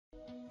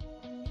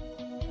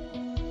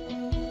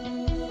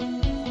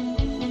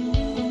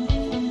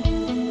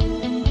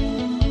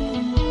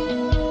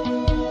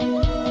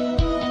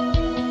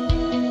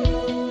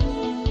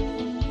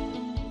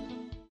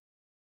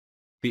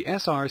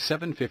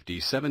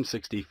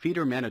SR750-760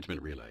 feeder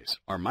management relays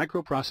are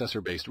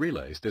microprocessor-based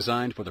relays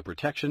designed for the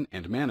protection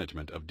and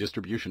management of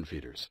distribution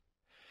feeders.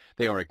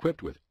 They are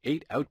equipped with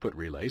 8 output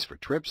relays for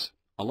trips,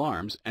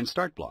 alarms, and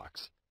start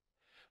blocks.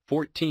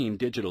 14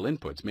 digital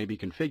inputs may be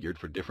configured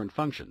for different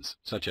functions,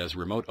 such as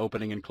remote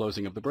opening and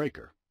closing of the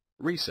breaker,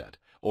 reset,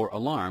 or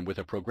alarm with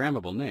a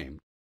programmable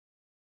name.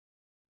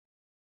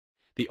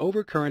 The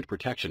overcurrent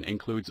protection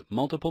includes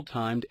multiple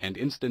timed and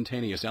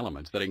instantaneous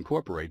elements that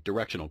incorporate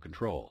directional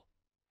control.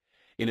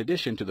 In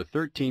addition to the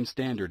 13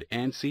 standard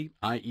ANSI,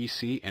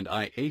 IEC, and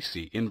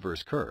IAC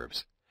inverse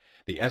curves,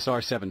 the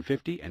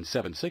SR750 and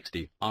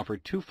 760 offer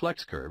 2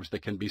 flex curves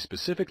that can be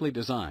specifically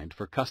designed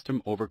for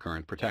custom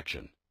overcurrent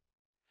protection.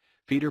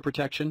 Feeder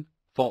protection,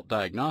 fault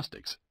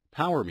diagnostics,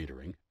 power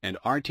metering, and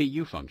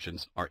RTU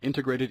functions are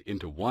integrated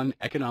into one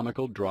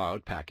economical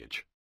draw-out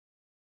package.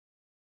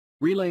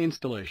 Relay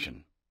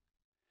installation.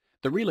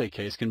 The relay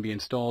case can be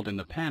installed in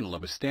the panel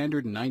of a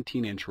standard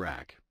 19-inch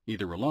rack,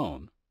 either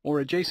alone or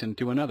adjacent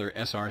to another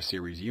SR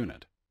series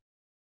unit.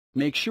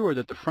 Make sure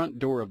that the front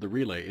door of the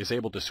relay is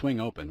able to swing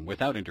open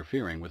without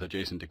interfering with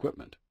adjacent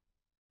equipment.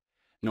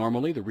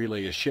 Normally, the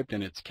relay is shipped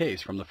in its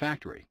case from the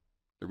factory.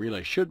 The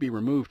relay should be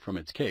removed from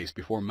its case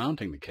before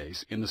mounting the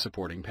case in the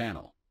supporting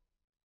panel.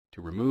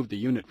 To remove the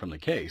unit from the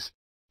case,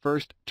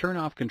 first turn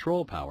off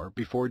control power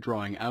before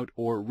drawing out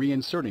or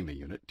reinserting the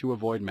unit to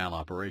avoid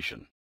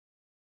maloperation.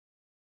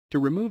 To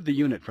remove the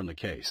unit from the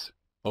case,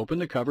 open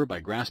the cover by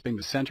grasping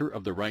the center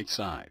of the right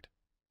side.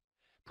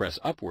 Press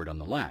upward on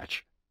the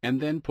latch, and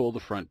then pull the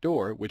front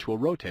door, which will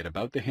rotate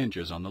about the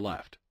hinges on the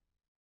left.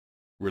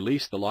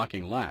 Release the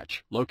locking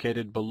latch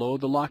located below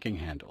the locking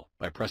handle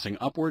by pressing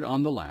upward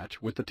on the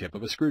latch with the tip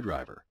of a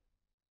screwdriver.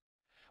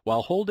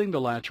 While holding the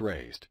latch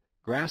raised,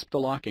 grasp the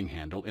locking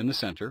handle in the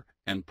center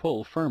and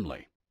pull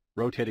firmly,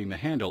 rotating the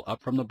handle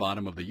up from the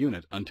bottom of the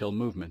unit until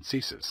movement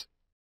ceases.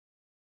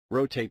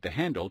 Rotate the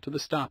handle to the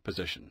stop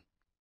position.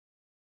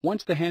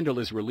 Once the handle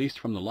is released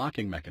from the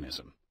locking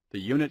mechanism, the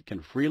unit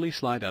can freely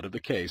slide out of the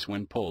case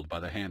when pulled by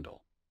the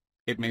handle.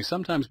 It may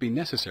sometimes be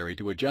necessary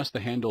to adjust the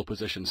handle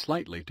position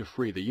slightly to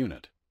free the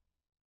unit.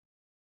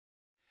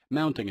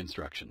 Mounting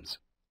instructions.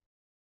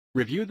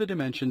 Review the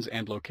dimensions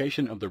and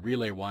location of the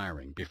relay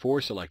wiring before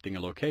selecting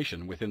a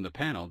location within the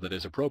panel that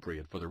is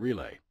appropriate for the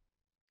relay.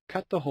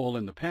 Cut the hole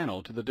in the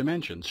panel to the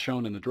dimensions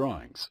shown in the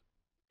drawings.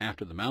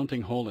 After the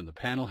mounting hole in the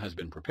panel has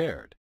been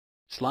prepared,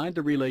 slide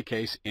the relay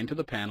case into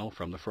the panel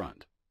from the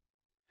front.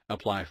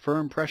 Apply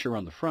firm pressure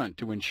on the front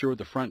to ensure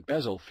the front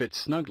bezel fits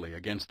snugly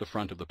against the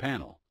front of the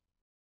panel.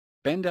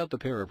 Bend out the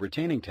pair of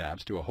retaining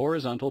tabs to a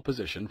horizontal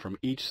position from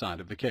each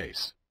side of the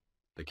case.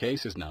 The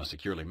case is now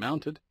securely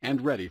mounted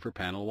and ready for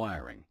panel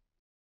wiring.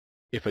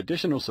 If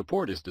additional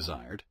support is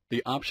desired,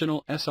 the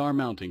optional SR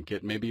mounting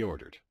kit may be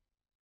ordered.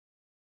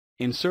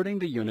 Inserting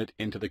the unit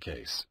into the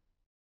case.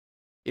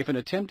 If an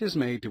attempt is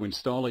made to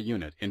install a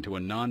unit into a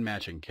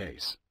non-matching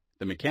case,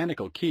 the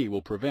mechanical key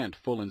will prevent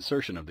full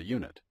insertion of the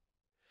unit.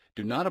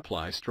 Do not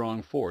apply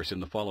strong force in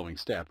the following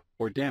step,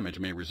 or damage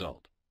may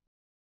result.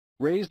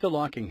 Raise the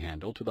locking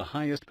handle to the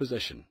highest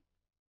position.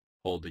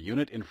 Hold the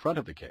unit in front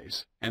of the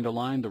case and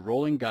align the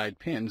rolling guide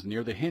pins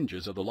near the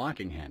hinges of the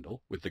locking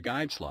handle with the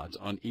guide slots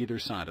on either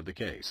side of the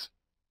case.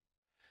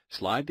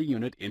 Slide the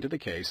unit into the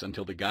case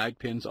until the guide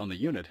pins on the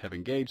unit have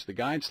engaged the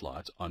guide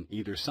slots on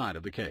either side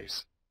of the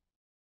case.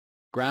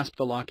 Grasp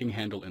the locking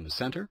handle in the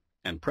center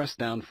and press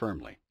down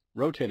firmly,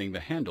 rotating the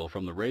handle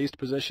from the raised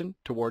position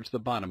towards the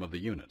bottom of the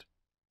unit.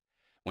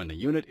 When the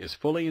unit is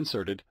fully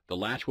inserted, the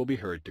latch will be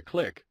heard to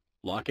click,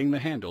 locking the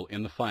handle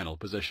in the final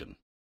position.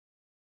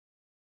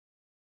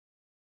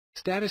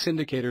 Status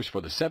indicators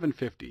for the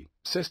 750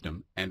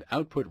 system and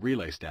output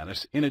relay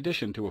status, in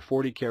addition to a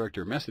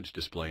 40-character message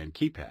display and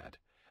keypad,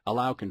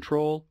 allow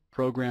control,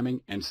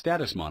 programming, and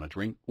status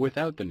monitoring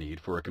without the need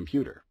for a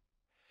computer.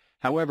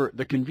 However,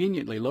 the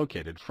conveniently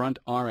located front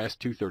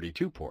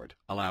RS-232 port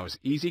allows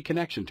easy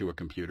connection to a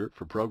computer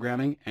for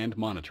programming and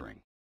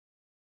monitoring.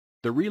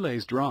 The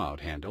relay's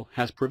draw-out handle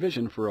has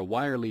provision for a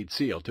wire lead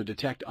seal to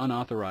detect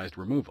unauthorized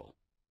removal.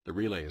 The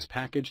relay is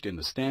packaged in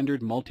the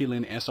standard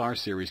multi-lin SR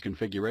series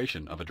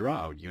configuration of a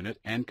draw-out unit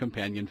and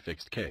companion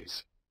fixed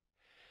case.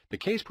 The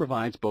case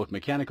provides both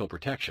mechanical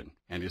protection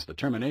and is the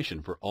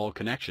termination for all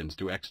connections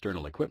to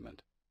external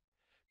equipment.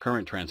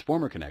 Current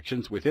transformer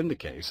connections within the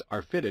case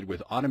are fitted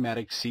with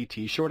automatic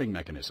CT shorting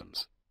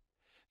mechanisms.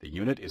 The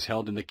unit is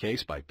held in the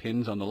case by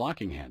pins on the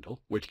locking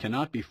handle, which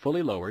cannot be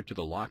fully lowered to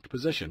the locked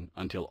position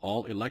until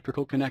all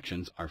electrical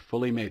connections are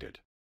fully mated.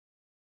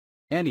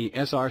 Any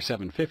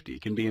SR750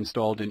 can be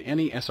installed in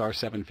any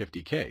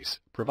SR750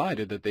 case,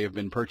 provided that they have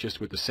been purchased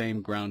with the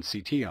same ground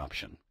CT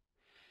option.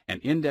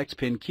 An index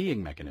pin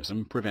keying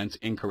mechanism prevents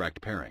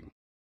incorrect pairing.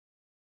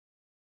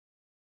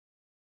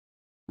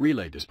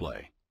 Relay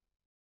display.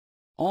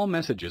 All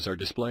messages are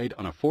displayed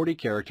on a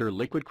 40-character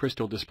liquid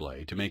crystal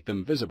display to make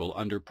them visible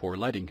under poor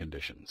lighting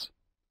conditions.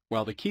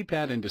 While the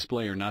keypad and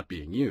display are not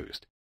being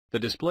used, the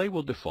display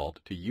will default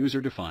to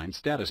user-defined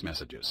status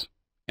messages.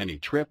 Any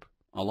trip,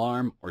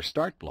 alarm, or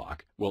start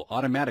block will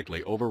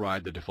automatically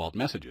override the default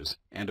messages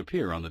and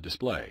appear on the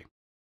display.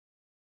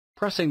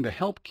 Pressing the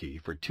Help key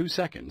for 2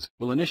 seconds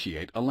will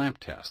initiate a lamp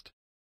test.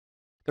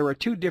 There are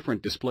 2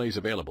 different displays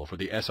available for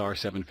the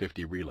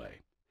SR750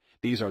 relay.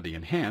 These are the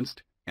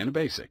Enhanced and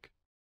Basic.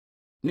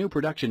 New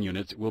production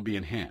units will be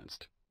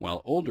enhanced,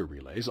 while older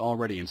relays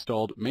already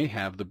installed may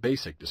have the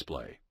Basic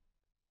display.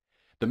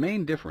 The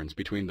main difference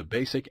between the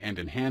Basic and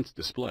Enhanced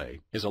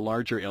display is a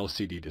larger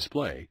LCD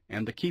display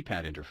and the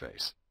keypad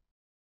interface.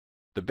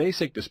 The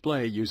Basic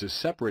display uses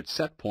separate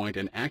set point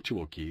and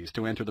actual keys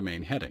to enter the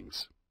main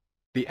headings.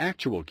 The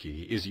actual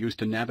key is used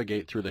to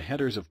navigate through the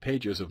headers of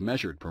pages of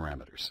measured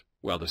parameters,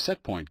 while the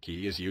set point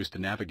key is used to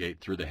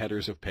navigate through the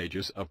headers of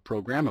pages of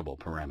programmable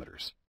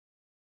parameters.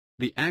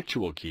 The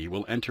actual key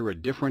will enter a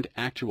different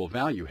actual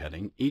value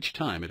heading each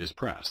time it is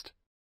pressed.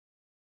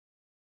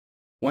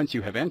 Once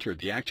you have entered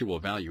the actual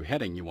value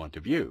heading you want to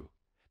view,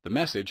 the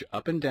message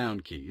up and down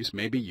keys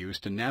may be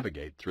used to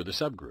navigate through the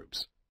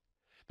subgroups.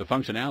 The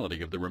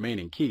functionality of the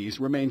remaining keys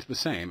remains the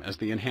same as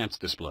the enhanced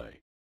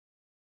display.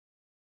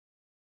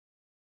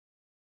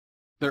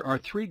 There are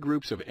 3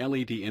 groups of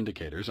LED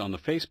indicators on the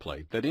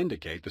faceplate that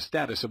indicate the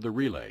status of the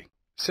relay,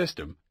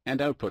 system,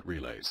 and output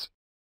relays.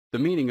 The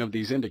meaning of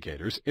these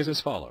indicators is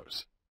as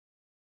follows.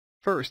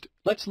 First,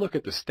 let's look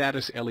at the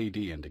status LED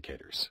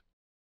indicators.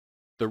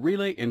 The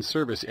Relay in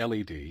Service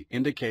LED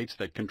indicates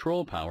that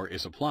control power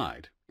is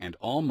applied and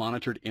all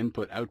monitored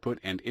input, output,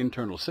 and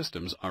internal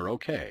systems are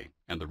OK,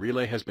 and the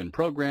relay has been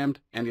programmed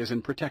and is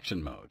in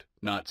protection mode,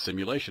 not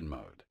simulation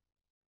mode.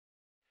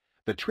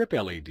 The Trip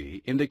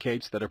LED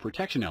indicates that a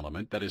protection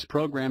element that is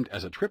programmed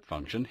as a trip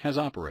function has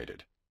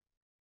operated.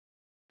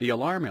 The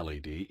Alarm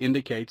LED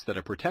indicates that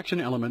a protection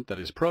element that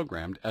is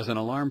programmed as an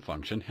alarm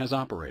function has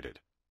operated.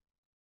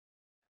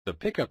 The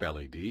Pickup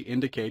LED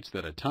indicates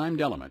that a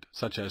timed element,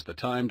 such as the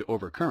timed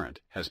overcurrent,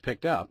 has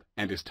picked up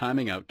and is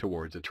timing out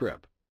towards a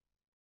trip.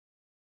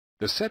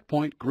 The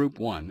Setpoint Group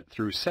 1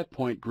 through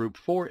Setpoint Group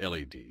 4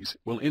 LEDs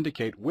will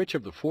indicate which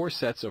of the 4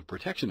 sets of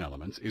protection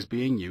elements is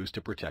being used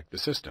to protect the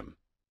system.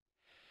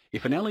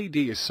 If an LED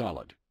is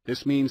solid,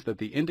 this means that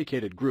the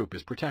indicated group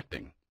is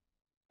protecting.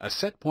 A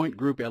Setpoint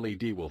Group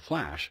LED will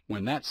flash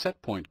when that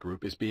setpoint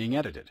group is being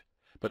edited,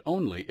 but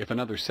only if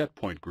another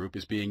setpoint group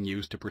is being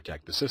used to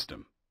protect the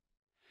system.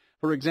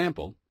 For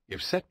example, if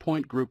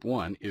Setpoint Group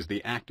 1 is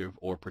the active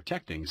or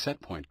protecting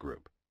setpoint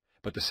group,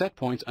 but the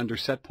setpoints under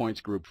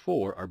Setpoints Group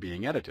 4 are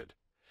being edited,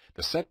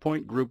 the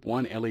Setpoint Group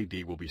 1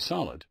 LED will be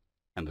solid,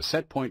 and the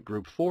Setpoint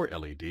Group 4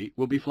 LED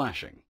will be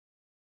flashing.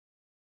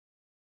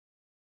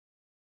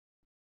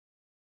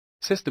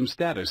 System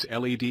Status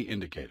LED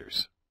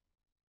Indicators.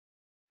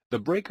 The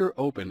Breaker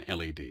Open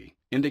LED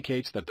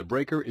indicates that the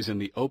breaker is in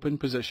the open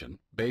position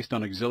based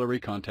on auxiliary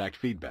contact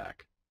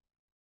feedback.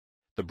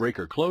 The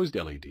Breaker Closed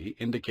LED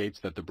indicates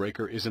that the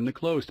breaker is in the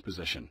closed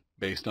position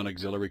based on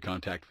auxiliary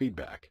contact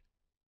feedback.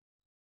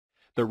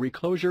 The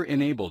Reclosure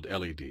Enabled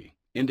LED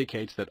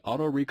indicates that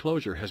auto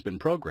reclosure has been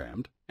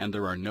programmed and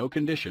there are no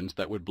conditions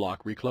that would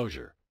block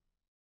reclosure.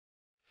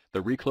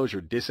 The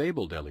Reclosure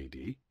Disabled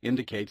LED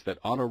indicates that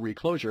auto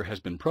reclosure has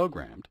been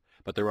programmed,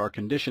 but there are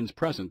conditions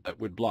present that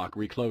would block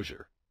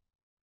reclosure.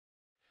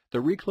 The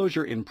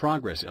Reclosure in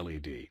Progress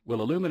LED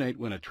will illuminate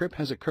when a trip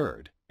has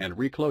occurred and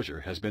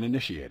reclosure has been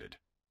initiated.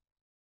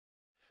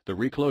 The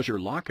Reclosure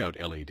Lockout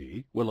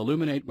LED will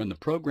illuminate when the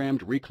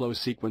programmed reclose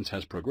sequence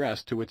has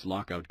progressed to its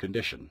lockout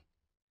condition.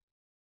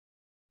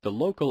 The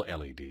Local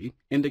LED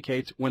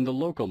indicates when the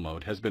local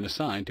mode has been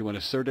assigned to an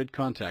asserted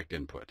contact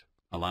input,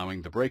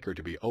 allowing the breaker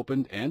to be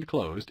opened and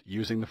closed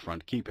using the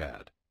front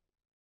keypad.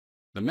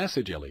 The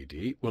Message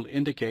LED will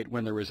indicate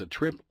when there is a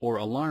trip or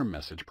alarm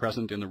message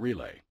present in the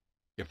relay.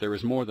 If there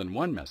is more than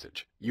one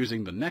message,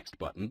 using the Next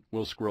button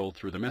will scroll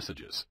through the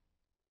messages.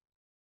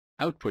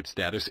 Output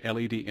Status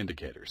LED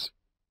Indicators.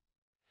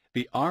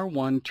 The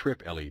R1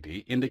 Trip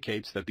LED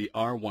indicates that the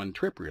R1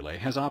 Trip relay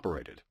has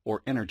operated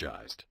or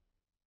energized.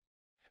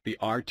 The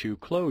R2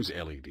 Close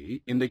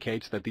LED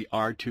indicates that the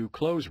R2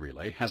 Close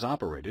relay has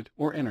operated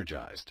or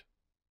energized.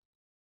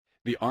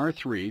 The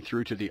R3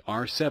 through to the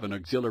R7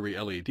 auxiliary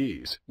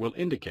LEDs will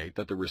indicate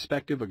that the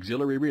respective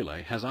auxiliary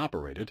relay has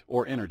operated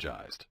or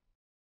energized.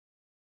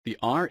 The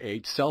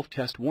R8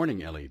 Self-Test Warning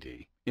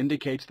LED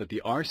indicates that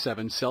the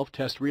R7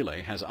 self-test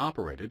relay has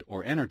operated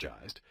or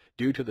energized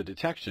due to the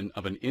detection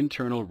of an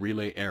internal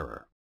relay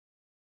error.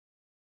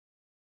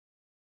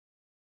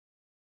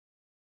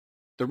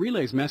 The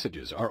relay's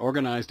messages are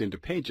organized into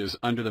pages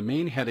under the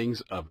main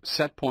headings of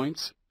Set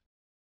Points,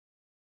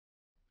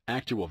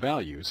 Actual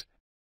Values,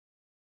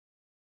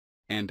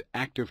 and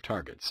Active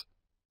Targets.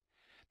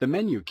 The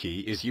menu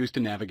key is used to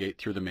navigate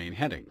through the main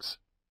headings.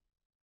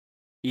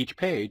 Each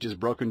page is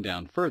broken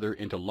down further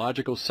into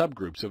logical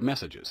subgroups of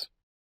messages.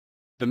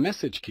 The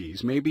message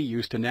keys may be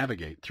used to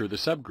navigate through the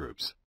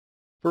subgroups.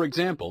 For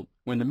example,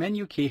 when the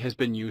menu key has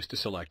been used to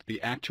select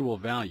the Actual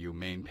Value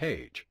main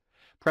page,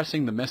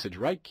 pressing the Message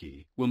Right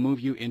key will move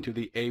you into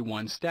the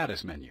A1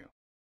 Status menu.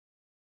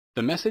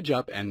 The message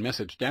up and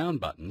message down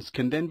buttons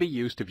can then be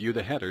used to view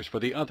the headers for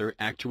the other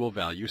actual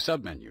value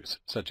submenus,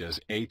 such as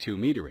A2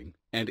 metering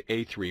and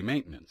A3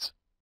 maintenance.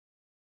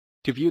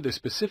 To view the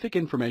specific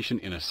information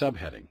in a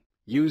subheading,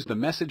 use the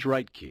message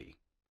right key.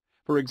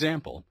 For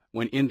example,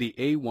 when in the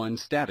A1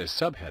 status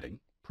subheading,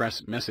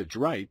 press message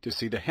right to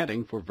see the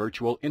heading for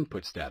virtual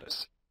input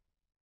status.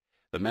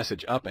 The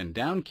message up and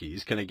down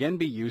keys can again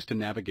be used to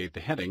navigate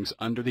the headings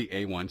under the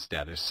A1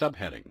 status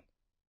subheading.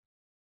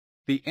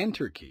 The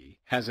Enter key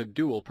has a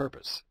dual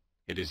purpose.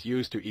 It is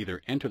used to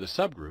either enter the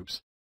subgroups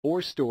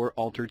or store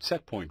altered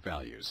setpoint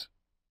values.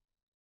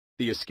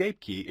 The Escape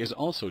key is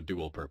also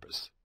dual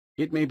purpose.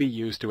 It may be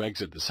used to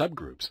exit the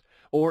subgroups,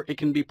 or it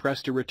can be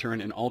pressed to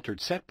return an altered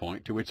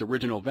setpoint to its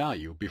original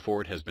value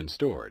before it has been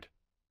stored.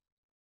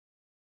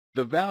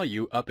 The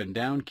Value Up and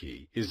Down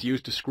key is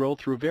used to scroll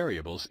through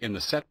variables in the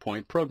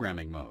setpoint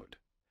programming mode.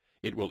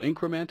 It will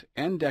increment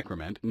and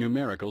decrement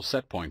numerical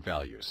setpoint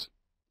values.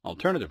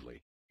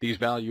 Alternatively, these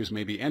values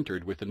may be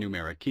entered with the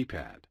numeric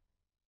keypad.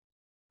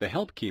 The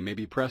Help key may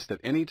be pressed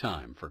at any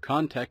time for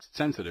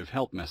context-sensitive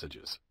help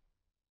messages.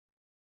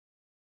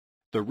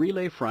 The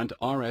Relay Front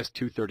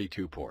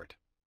RS-232 port.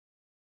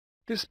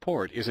 This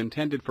port is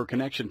intended for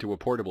connection to a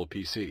portable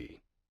PC.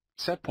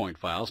 Setpoint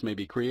files may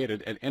be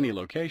created at any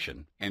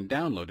location and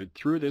downloaded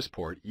through this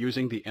port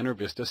using the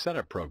EnerVista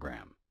setup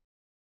program.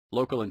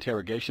 Local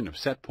interrogation of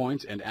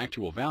setpoints and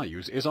actual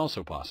values is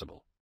also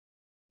possible.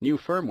 New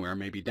firmware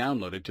may be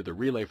downloaded to the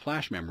relay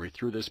flash memory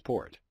through this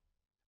port.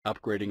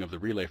 Upgrading of the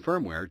relay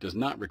firmware does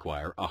not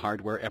require a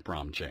hardware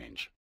EPROM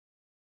change.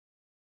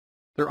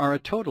 There are a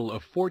total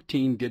of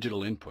 14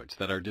 digital inputs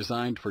that are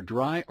designed for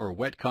dry or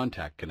wet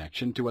contact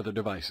connection to other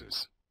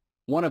devices.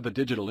 One of the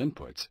digital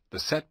inputs, the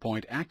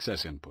setpoint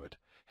access input,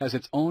 has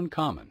its own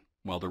common,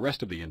 while the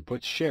rest of the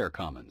inputs share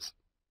commons.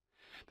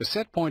 The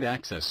setpoint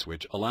access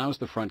switch allows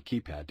the front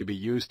keypad to be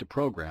used to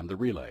program the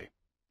relay.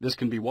 This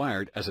can be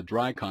wired as a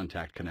dry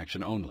contact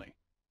connection only.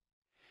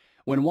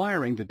 When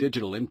wiring the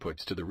digital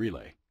inputs to the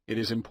relay, it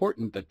is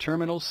important that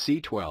terminal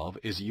C12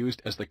 is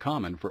used as the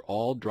common for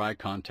all dry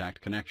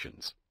contact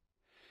connections.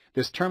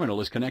 This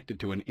terminal is connected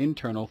to an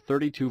internal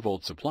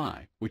 32-volt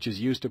supply, which is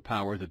used to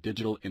power the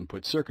digital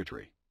input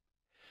circuitry.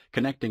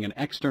 Connecting an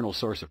external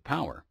source of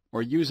power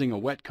or using a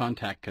wet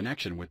contact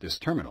connection with this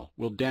terminal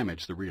will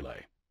damage the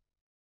relay.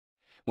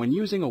 When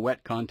using a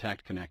wet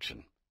contact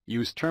connection,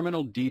 use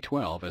terminal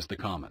D12 as the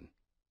common.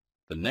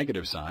 The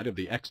negative side of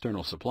the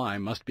external supply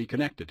must be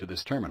connected to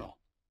this terminal.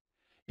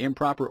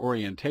 Improper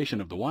orientation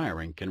of the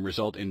wiring can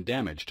result in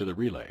damage to the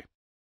relay.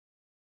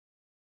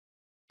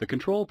 The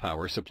control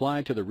power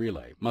supplied to the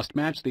relay must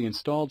match the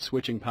installed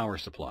switching power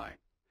supply.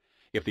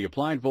 If the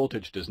applied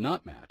voltage does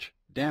not match,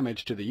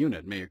 damage to the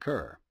unit may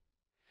occur.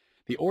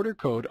 The order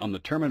code on the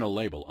terminal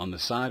label on the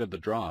side of the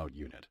drawout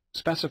unit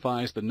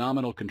specifies the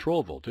nominal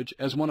control voltage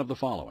as one of the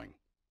following.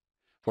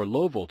 For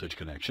low voltage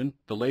connection,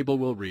 the label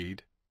will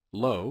read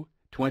Low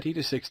 20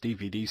 to 60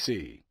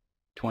 VDC,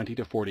 20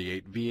 to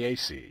 48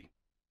 VAC.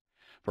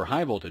 For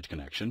high voltage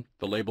connection,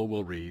 the label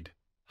will read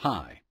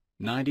High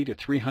 90 to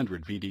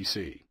 300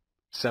 VDC,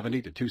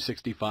 70 to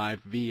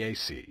 265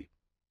 VAC.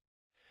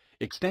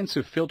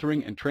 Extensive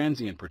filtering and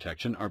transient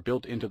protection are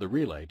built into the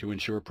relay to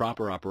ensure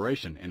proper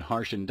operation in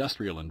harsh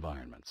industrial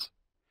environments.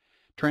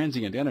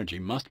 Transient energy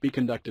must be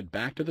conducted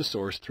back to the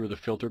source through the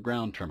filter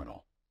ground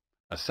terminal.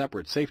 A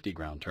separate safety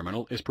ground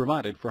terminal is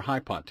provided for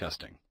high-pot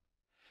testing.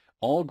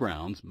 All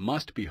grounds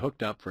must be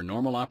hooked up for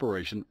normal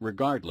operation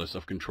regardless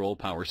of control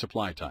power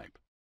supply type.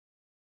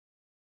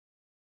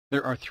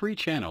 There are 3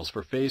 channels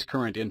for phase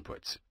current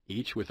inputs,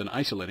 each with an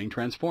isolating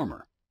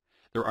transformer.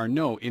 There are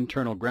no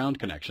internal ground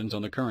connections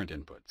on the current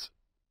inputs.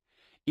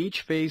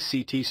 Each phase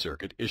CT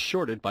circuit is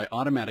shorted by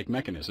automatic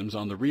mechanisms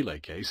on the relay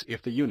case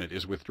if the unit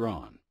is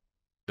withdrawn.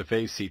 The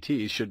phase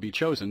CTs should be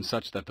chosen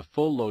such that the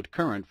full load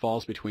current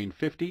falls between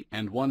 50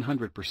 and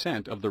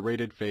 100% of the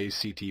rated phase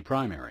CT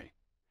primary.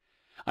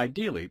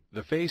 Ideally,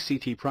 the phase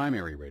CT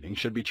primary rating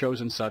should be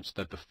chosen such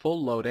that the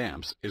full load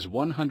amps is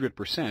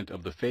 100%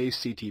 of the phase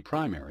CT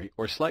primary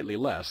or slightly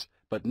less,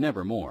 but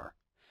never more.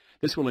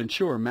 This will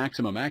ensure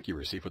maximum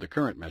accuracy for the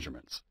current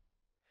measurements.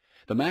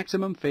 The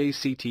maximum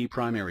phase CT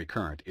primary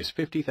current is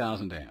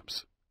 50,000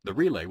 amps. The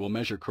relay will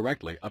measure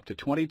correctly up to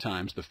 20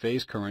 times the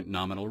phase current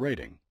nominal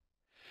rating.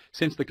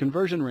 Since the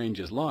conversion range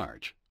is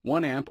large,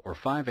 1 amp or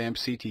 5 amp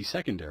CT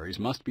secondaries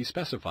must be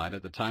specified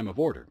at the time of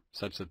order,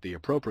 such that the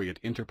appropriate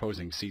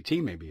interposing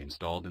CT may be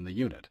installed in the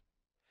unit.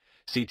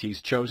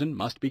 CTs chosen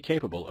must be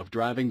capable of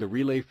driving the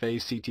relay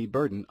phase CT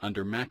burden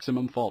under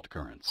maximum fault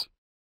currents.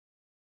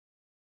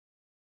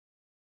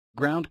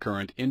 Ground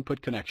current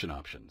input connection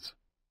options.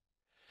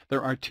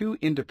 There are 2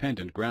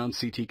 independent ground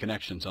CT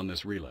connections on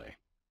this relay.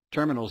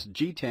 Terminals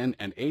G10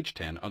 and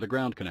H10 are the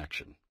ground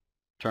connection.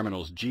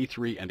 Terminals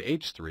G3 and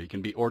H3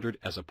 can be ordered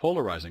as a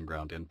polarizing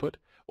ground input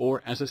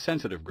or as a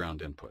sensitive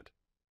ground input.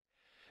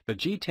 The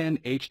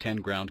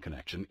G10-H10 ground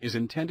connection is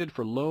intended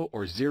for low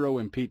or zero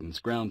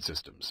impedance ground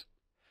systems.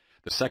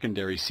 The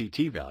secondary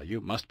CT value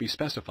must be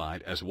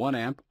specified as 1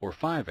 amp or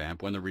 5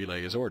 amp when the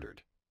relay is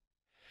ordered.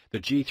 The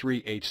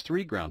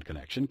G3H3 ground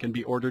connection can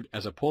be ordered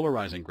as a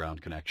polarizing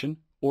ground connection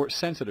or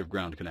sensitive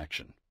ground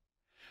connection.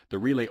 The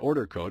relay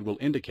order code will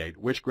indicate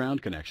which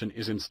ground connection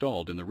is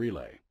installed in the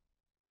relay.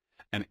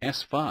 An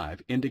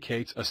S5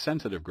 indicates a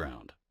sensitive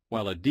ground,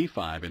 while a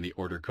D5 in the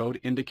order code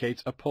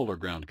indicates a polar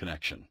ground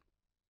connection.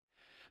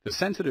 The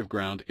sensitive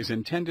ground is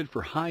intended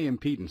for high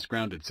impedance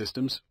grounded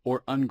systems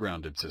or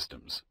ungrounded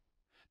systems.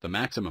 The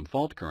maximum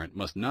fault current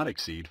must not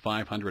exceed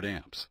 500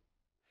 amps.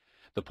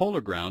 The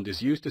polar ground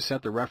is used to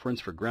set the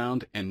reference for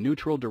ground and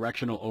neutral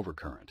directional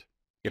overcurrent.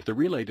 If the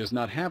relay does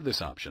not have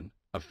this option,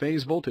 a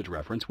phase voltage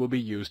reference will be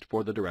used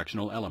for the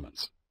directional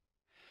elements.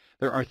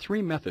 There are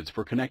three methods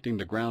for connecting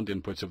the ground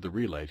inputs of the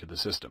relay to the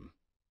system.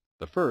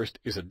 The first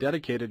is a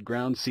dedicated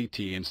ground CT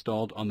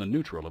installed on the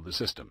neutral of the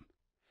system.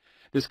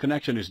 This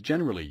connection is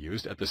generally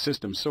used at the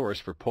system source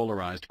for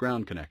polarized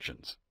ground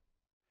connections.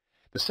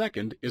 The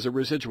second is a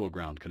residual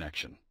ground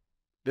connection.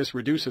 This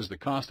reduces the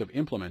cost of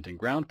implementing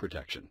ground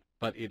protection,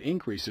 but it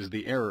increases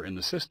the error in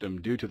the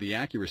system due to the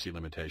accuracy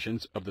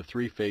limitations of the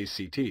three-phase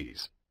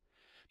CTs.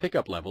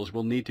 Pickup levels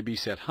will need to be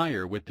set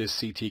higher with this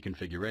CT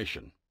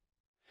configuration.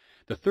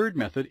 The third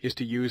method is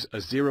to use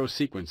a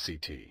zero-sequence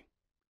CT.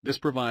 This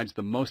provides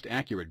the most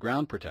accurate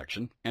ground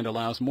protection and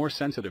allows more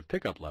sensitive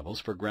pickup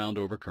levels for ground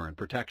overcurrent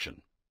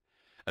protection.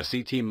 A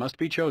CT must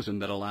be chosen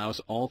that allows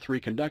all three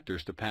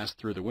conductors to pass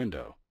through the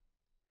window.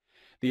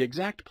 The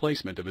exact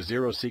placement of a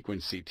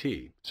zero-sequence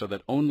CT so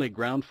that only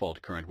ground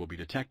fault current will be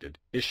detected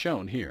is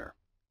shown here.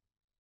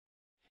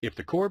 If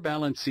the core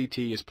balance CT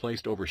is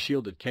placed over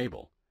shielded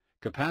cable,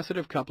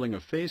 capacitive coupling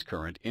of phase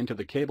current into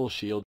the cable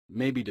shield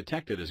may be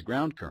detected as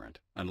ground current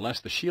unless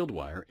the shield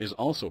wire is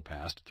also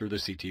passed through the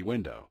CT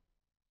window.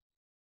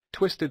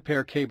 Twisted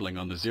pair cabling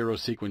on the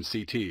zero-sequence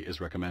CT is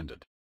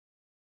recommended.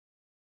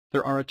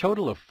 There are a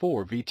total of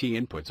 4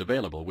 VT inputs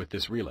available with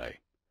this relay.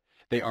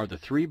 They are the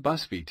 3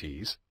 bus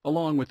VTs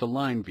along with the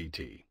line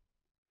VT.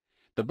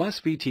 The bus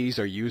VTs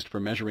are used for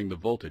measuring the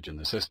voltage in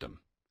the system.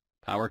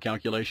 Power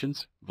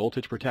calculations,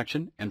 voltage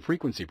protection, and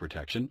frequency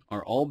protection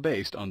are all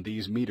based on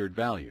these metered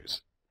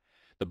values.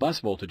 The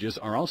bus voltages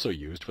are also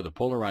used for the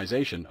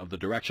polarization of the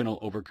directional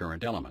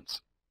overcurrent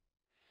elements.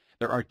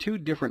 There are 2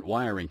 different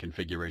wiring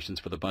configurations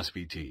for the bus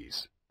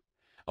VTs.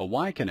 A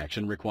Y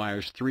connection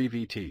requires 3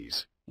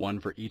 VTs, 1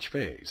 for each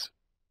phase.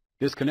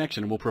 This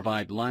connection will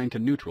provide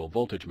line-to-neutral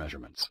voltage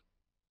measurements.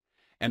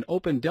 An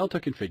open delta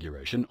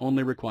configuration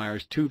only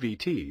requires 2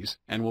 VTs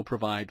and will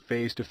provide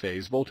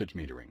phase-to-phase voltage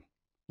metering.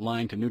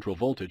 Line-to-neutral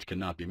voltage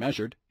cannot be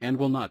measured and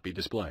will not be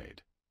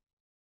displayed.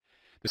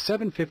 The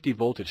 750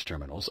 voltage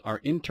terminals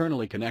are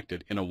internally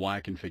connected in a Y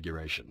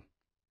configuration.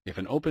 If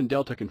an open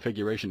delta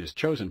configuration is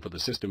chosen for the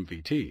system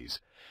VTs,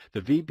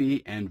 the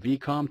VB and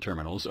VCOM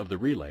terminals of the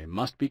relay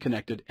must be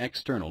connected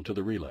external to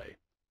the relay.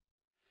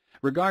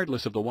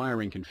 Regardless of the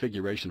wiring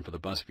configuration for the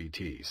bus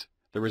VTs,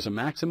 there is a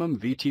maximum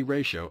VT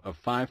ratio of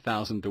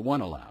 5,000 to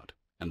 1 allowed,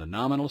 and the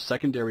nominal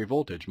secondary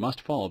voltage must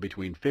fall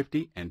between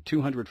 50 and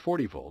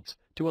 240 volts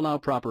to allow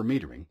proper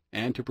metering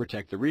and to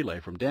protect the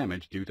relay from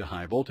damage due to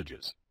high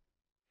voltages.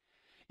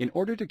 In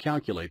order to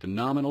calculate the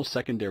nominal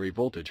secondary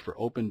voltage for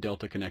open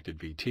delta connected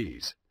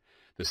VTs,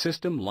 the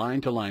system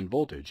line-to-line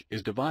voltage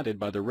is divided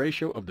by the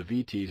ratio of the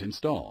VTs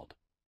installed.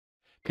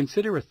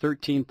 Consider a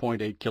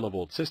 13.8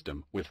 kilovolt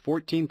system with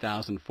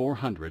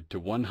 14,400 to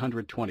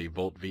 120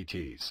 volt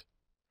VTs.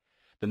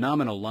 The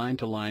nominal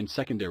line-to-line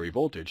secondary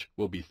voltage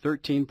will be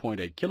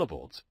 13.8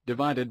 kilovolts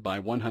divided by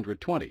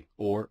 120,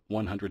 or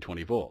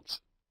 120 volts.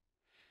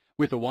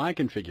 With a Y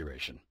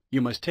configuration,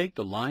 you must take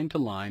the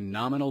line-to-line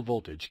nominal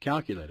voltage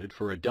calculated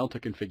for a delta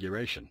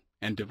configuration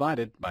and divide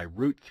it by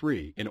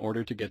 √3 in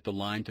order to get the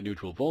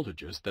line-to-neutral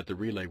voltages that the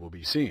relay will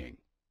be seeing.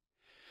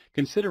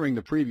 Considering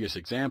the previous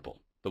example,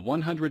 the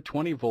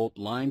 120-volt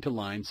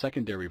line-to-line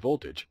secondary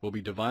voltage will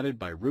be divided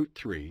by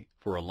 √3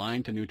 for a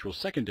line-to-neutral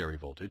secondary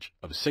voltage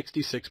of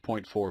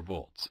 66.4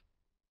 volts.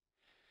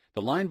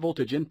 The line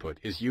voltage input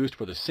is used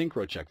for the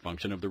synchrocheck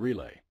function of the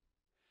relay.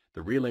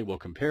 The relay will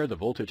compare the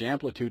voltage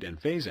amplitude and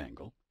phase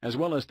angle, as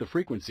well as the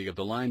frequency of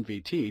the line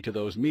VT to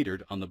those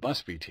metered on the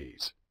bus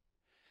VTs.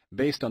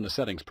 Based on the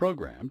settings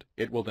programmed,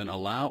 it will then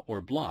allow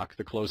or block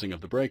the closing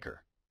of the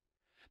breaker.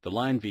 The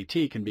line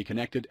VT can be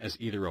connected as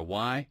either a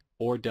Y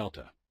or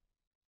delta.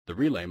 The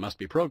relay must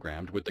be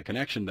programmed with the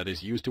connection that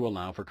is used to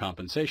allow for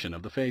compensation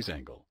of the phase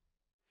angle.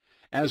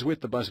 As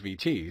with the bus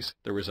VTs,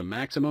 there is a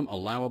maximum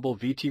allowable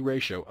VT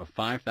ratio of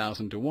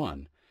 5,000 to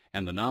 1,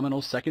 and the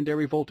nominal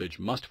secondary voltage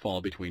must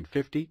fall between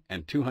 50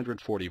 and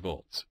 240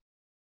 volts.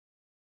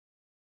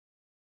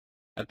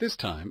 At this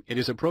time, it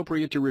is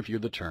appropriate to review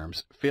the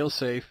terms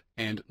failsafe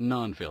and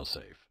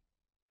non-failsafe.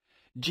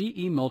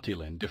 GE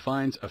Multilin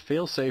defines a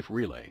failsafe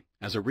relay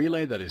as a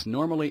relay that is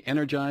normally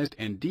energized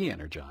and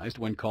de-energized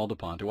when called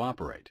upon to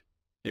operate.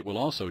 It will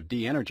also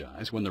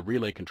de-energize when the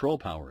relay control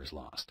power is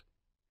lost.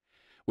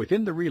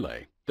 Within the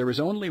relay, there is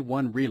only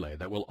one relay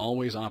that will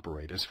always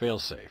operate as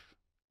failsafe.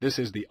 This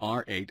is the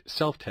R8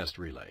 self-test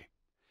relay.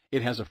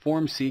 It has a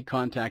Form C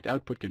contact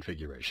output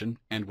configuration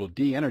and will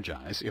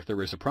de-energize if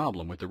there is a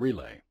problem with the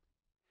relay.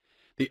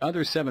 The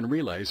other 7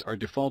 relays are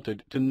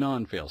defaulted to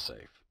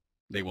non-failsafe.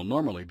 They will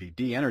normally be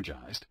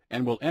de-energized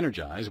and will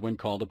energize when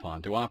called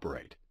upon to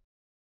operate.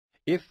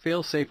 If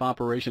failsafe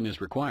operation is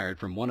required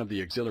from one of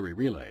the auxiliary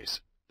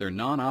relays, their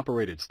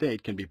non-operated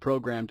state can be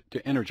programmed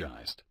to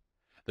energized.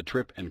 The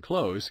trip and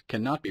close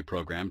cannot be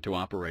programmed to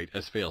operate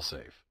as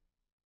failsafe.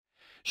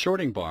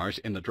 Shorting bars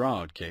in the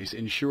drawout case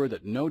ensure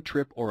that no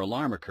trip or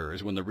alarm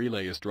occurs when the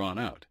relay is drawn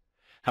out.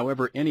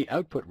 However, any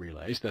output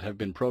relays that have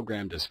been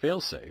programmed as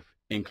failsafe,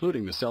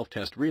 including the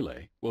self-test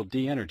relay, will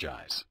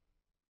de-energize.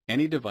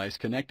 Any device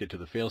connected to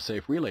the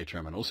failsafe relay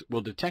terminals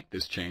will detect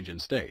this change in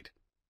state.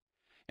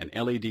 An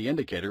LED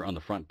indicator on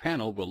the front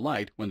panel will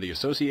light when the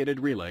associated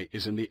relay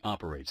is in the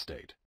operate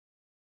state.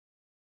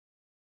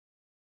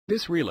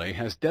 This relay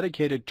has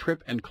dedicated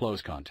trip and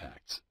close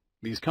contacts.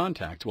 These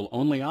contacts will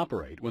only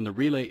operate when the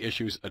relay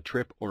issues a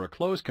trip or a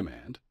close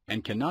command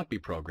and cannot be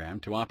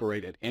programmed to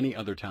operate at any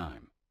other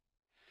time.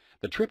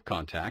 The trip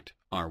contact,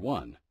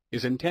 R1,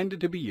 is intended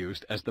to be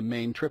used as the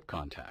main trip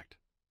contact.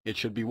 It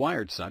should be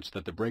wired such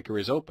that the breaker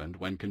is opened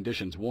when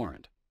conditions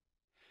warrant.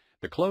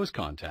 The close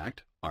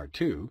contact,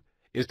 R2,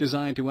 is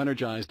designed to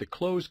energize the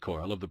close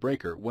coil of the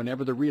breaker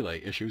whenever the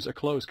relay issues a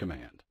close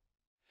command.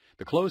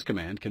 The close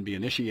command can be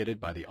initiated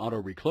by the auto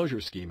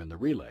reclosure scheme in the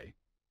relay,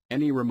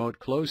 any remote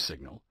close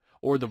signal,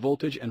 or the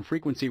voltage and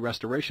frequency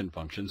restoration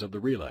functions of the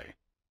relay.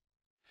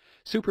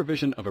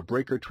 Supervision of a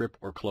breaker trip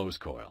or close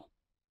coil.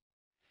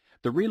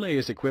 The relay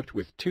is equipped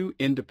with 2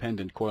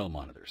 independent coil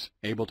monitors,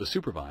 able to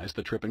supervise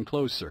the trip and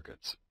close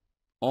circuits.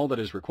 All that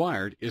is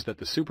required is that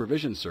the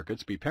supervision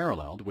circuits be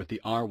paralleled with the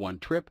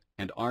R1 trip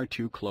and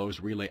R2 close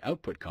relay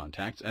output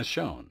contacts as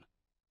shown.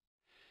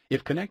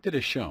 If connected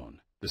as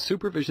shown, the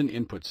supervision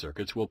input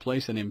circuits will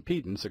place an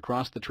impedance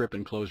across the trip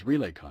and close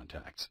relay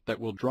contacts that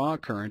will draw a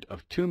current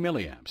of 2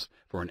 milliamps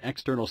for an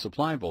external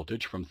supply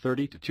voltage from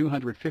 30 to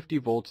 250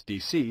 volts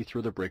DC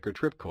through the breaker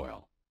trip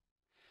coil.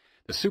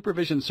 The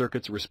supervision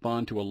circuits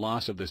respond to a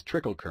loss of this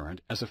trickle current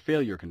as a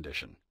failure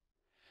condition.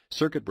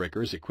 Circuit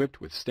breakers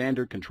equipped with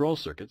standard control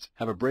circuits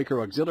have a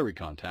breaker auxiliary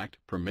contact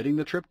permitting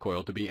the trip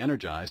coil to be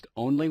energized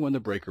only when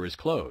the breaker is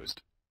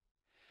closed.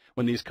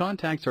 When these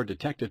contacts are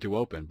detected to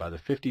open by the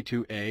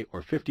 52A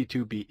or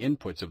 52B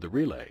inputs of the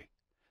relay,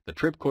 the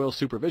trip coil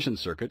supervision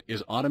circuit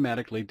is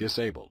automatically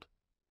disabled.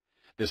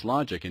 This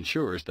logic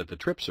ensures that the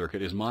trip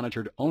circuit is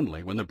monitored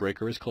only when the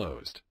breaker is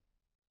closed.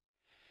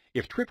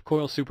 If trip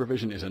coil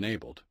supervision is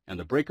enabled and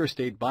the breaker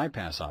state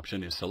bypass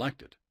option is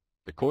selected,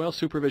 the coil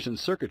supervision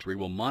circuitry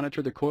will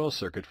monitor the coil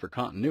circuit for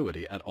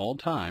continuity at all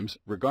times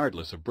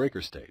regardless of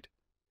breaker state.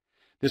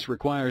 This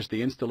requires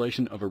the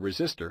installation of a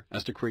resistor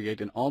as to create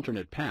an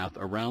alternate path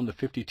around the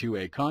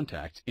 52A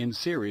contacts in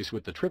series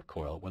with the trip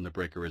coil when the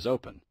breaker is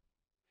open.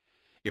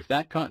 If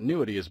that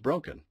continuity is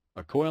broken,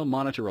 a coil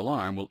monitor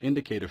alarm will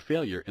indicate a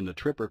failure in the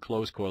trip or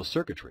close coil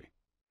circuitry.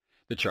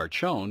 The chart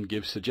shown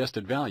gives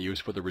suggested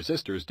values for the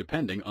resistors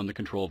depending on the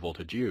control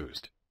voltage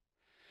used.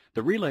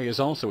 The relay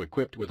is also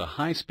equipped with a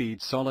high-speed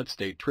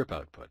solid-state trip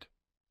output.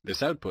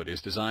 This output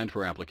is designed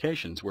for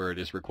applications where it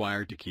is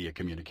required to key a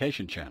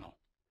communication channel.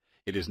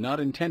 It is not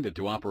intended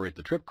to operate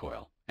the trip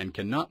coil and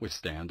cannot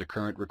withstand the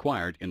current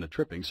required in the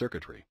tripping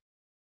circuitry.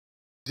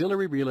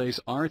 Auxiliary relays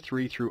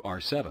R3 through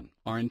R7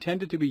 are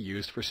intended to be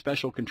used for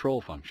special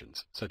control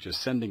functions, such as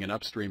sending an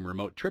upstream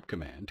remote trip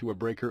command to a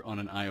breaker on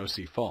an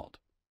IOC fault.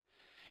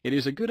 It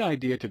is a good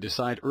idea to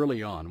decide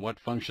early on what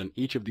function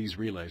each of these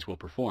relays will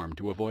perform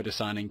to avoid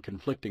assigning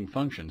conflicting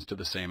functions to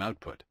the same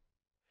output.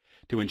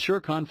 To ensure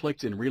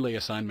conflicts in relay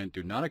assignment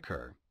do not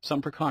occur,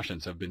 some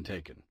precautions have been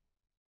taken.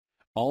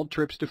 All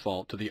trips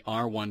default to the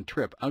R1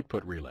 trip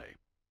output relay.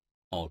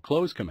 All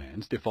close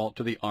commands default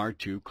to the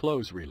R2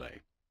 close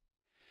relay.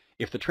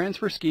 If the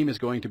transfer scheme is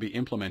going to be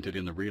implemented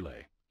in the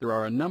relay, there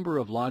are a number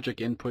of logic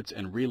inputs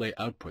and relay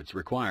outputs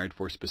required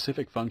for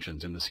specific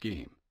functions in the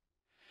scheme.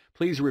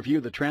 Please review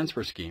the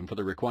transfer scheme for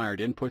the required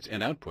inputs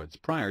and outputs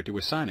prior to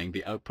assigning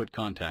the output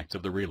contacts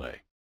of the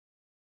relay.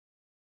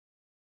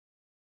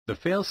 The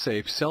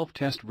fail-safe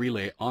self-test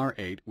relay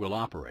R8 will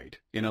operate,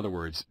 in other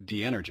words,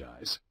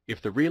 de-energize,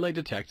 if the relay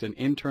detects an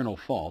internal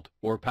fault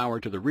or power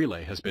to the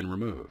relay has been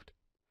removed.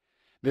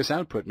 This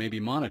output may be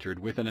monitored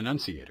with an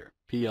annunciator,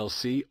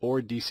 PLC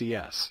or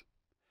DCS.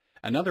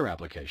 Another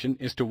application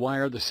is to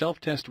wire the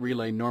self-test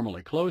relay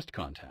normally closed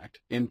contact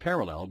in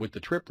parallel with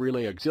the trip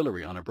relay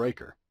auxiliary on a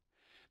breaker.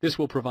 This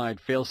will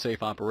provide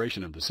fail-safe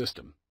operation of the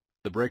system.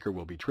 The breaker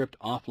will be tripped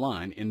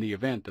offline in the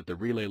event that the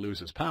relay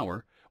loses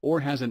power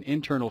or has an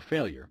internal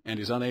failure and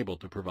is unable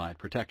to provide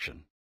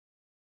protection.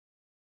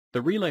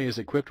 The relay is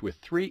equipped with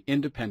 3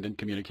 independent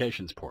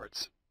communications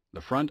ports.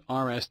 The front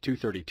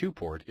RS-232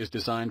 port is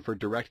designed for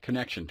direct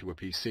connection to a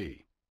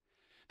PC.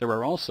 There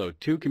are also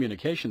 2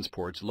 communications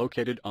ports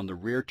located on the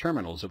rear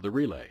terminals of the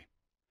relay.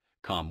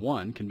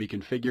 COM1 can be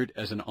configured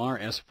as an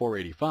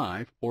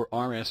RS-485 or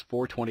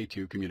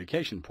RS-422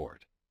 communication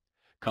port.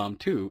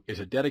 COM2 is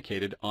a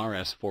dedicated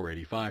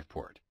RS-485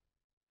 port.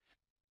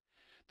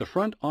 The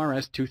front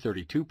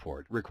RS-232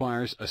 port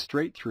requires a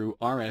straight-through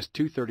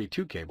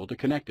RS-232 cable to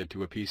connect it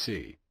to a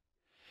PC.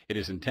 It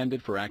is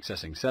intended for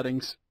accessing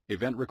settings,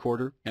 event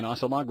recorder, and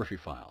oscillography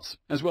files,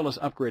 as well as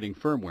upgrading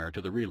firmware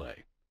to the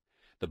relay.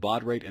 The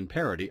baud rate and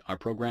parity are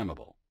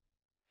programmable.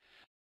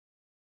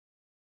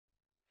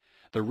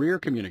 The rear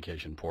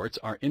communication ports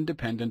are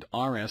independent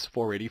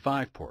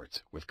RS-485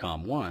 ports, with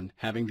COM1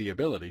 having the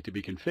ability to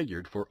be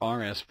configured for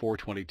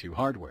RS-422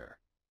 hardware.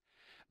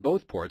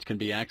 Both ports can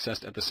be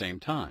accessed at the same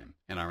time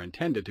and are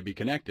intended to be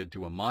connected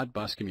to a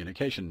Modbus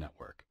communication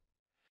network.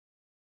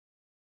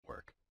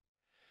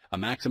 A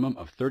maximum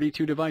of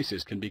 32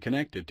 devices can be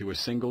connected to a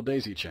single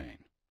daisy chain.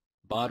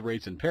 Baud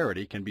rates and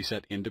parity can be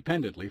set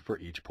independently for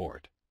each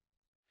port.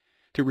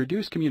 To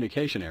reduce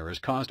communication errors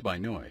caused by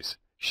noise,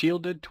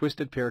 shielded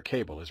twisted pair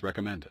cable is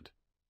recommended.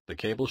 The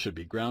cable should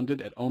be grounded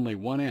at only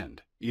one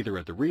end, either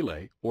at the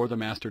relay or the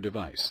master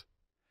device.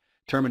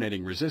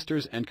 Terminating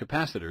resistors and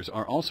capacitors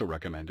are also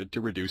recommended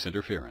to reduce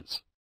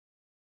interference.